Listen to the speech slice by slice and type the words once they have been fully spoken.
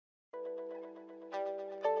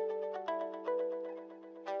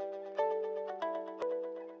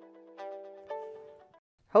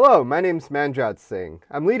Hello, my name's Manjot Singh.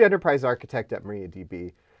 I'm lead enterprise architect at MariaDB,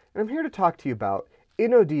 and I'm here to talk to you about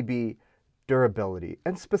InnoDB durability,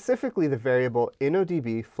 and specifically the variable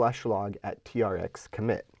InnoDB flushlog at TRX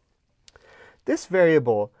commit. This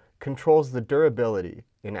variable controls the durability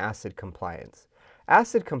in ACID compliance.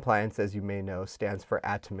 ACID compliance, as you may know, stands for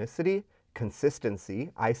atomicity, consistency,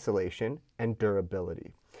 isolation, and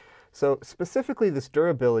durability. So specifically this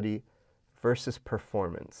durability versus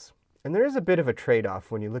performance. And there is a bit of a trade-off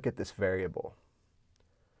when you look at this variable.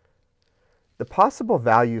 The possible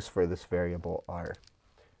values for this variable are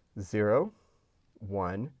 0,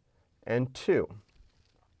 1, and 2.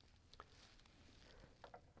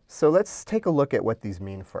 So let's take a look at what these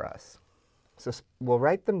mean for us. So we'll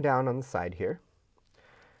write them down on the side here,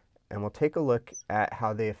 and we'll take a look at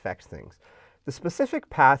how they affect things. The specific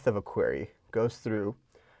path of a query goes through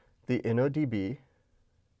the InnoDB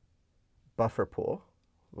buffer pool.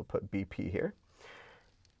 We'll put BP here.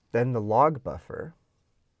 Then the log buffer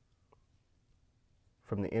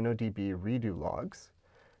from the InnoDB redo logs,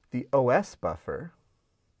 the OS buffer,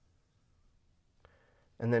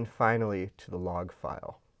 and then finally to the log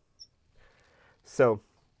file. So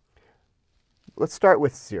let's start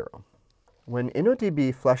with 0. When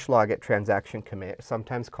InnoDB flushlog at transaction commit,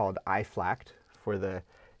 sometimes called iflact for the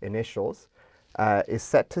initials, is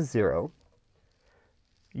set to 0,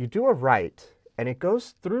 you do a write, and it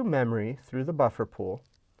goes through memory, through the buffer pool,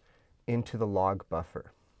 into the log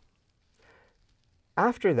buffer.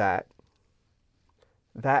 After that,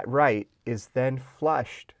 that write is then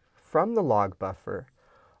flushed from the log buffer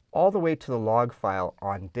all the way to the log file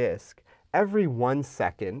on disk every 1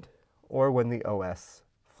 second, or when the OS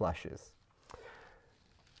flushes.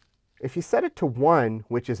 If you set it to 1,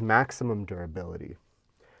 which is maximum durability,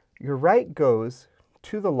 your write goes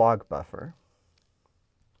to the log buffer.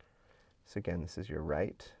 So again, this is your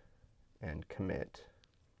write and commit.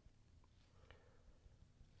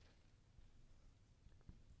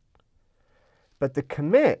 But the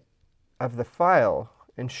commit of the file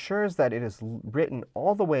ensures that it is written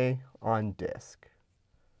all the way on disk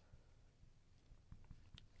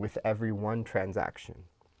with every 1 transaction.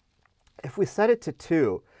 If we set it to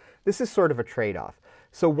 2, this is sort of a trade-off.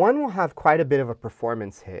 So 1 will have quite a bit of a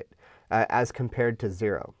performance hit as compared to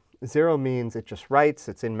 0. 0 means it just writes,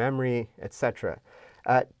 it's in memory, etc.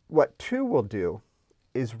 What 2 will do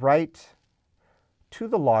is write to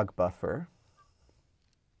the log buffer,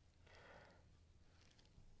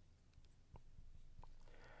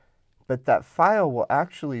 but that file will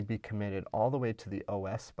actually be committed all the way to the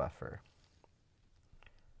OS buffer.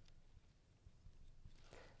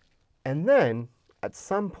 And then, at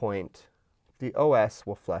some point, the OS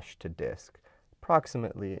will flush to disk,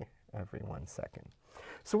 approximately every 1 second.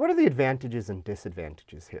 So what are the advantages and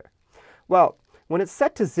disadvantages here? Well, when it's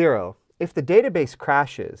set to 0, if the database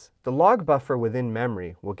crashes, the log buffer within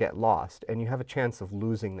memory will get lost, and you have a chance of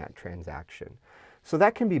losing that transaction. So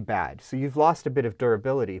that can be bad. So you've lost a bit of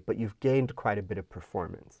durability, but you've gained quite a bit of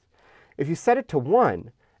performance. If you set it to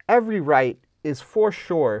 1, every write is for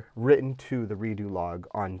sure written to the redo log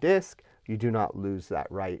on disk. You do not lose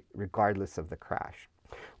that write regardless of the crash.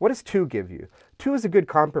 What does 2 give you? 2 is a good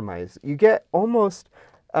compromise. You get almost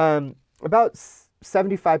about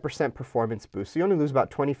 75% performance boost. So you only lose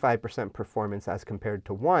about 25% performance as compared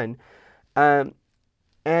to 1.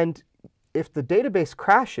 And if the database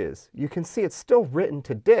crashes, you can see it's still written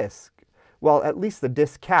to disk, well, at least the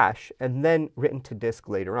disk cache, and then written to disk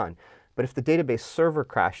later on. But if the database server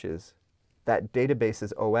crashes, that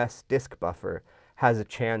database's OS disk buffer has a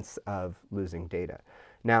chance of losing data.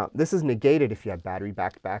 Now, this is negated if you have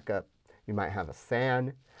battery-backed backup. You might have a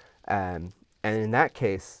SAN, and in that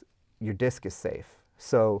case, your disk is safe.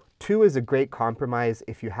 So 2 is a great compromise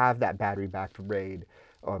if you have that battery-backed RAID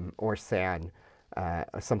or SAN,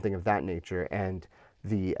 or something of that nature, and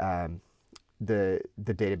the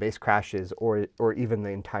database crashes, or even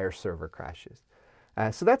the entire server crashes.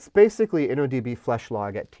 So that's basically InnoDB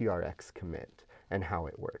flushlog at TRX commit and how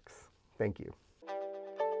it works. Thank you.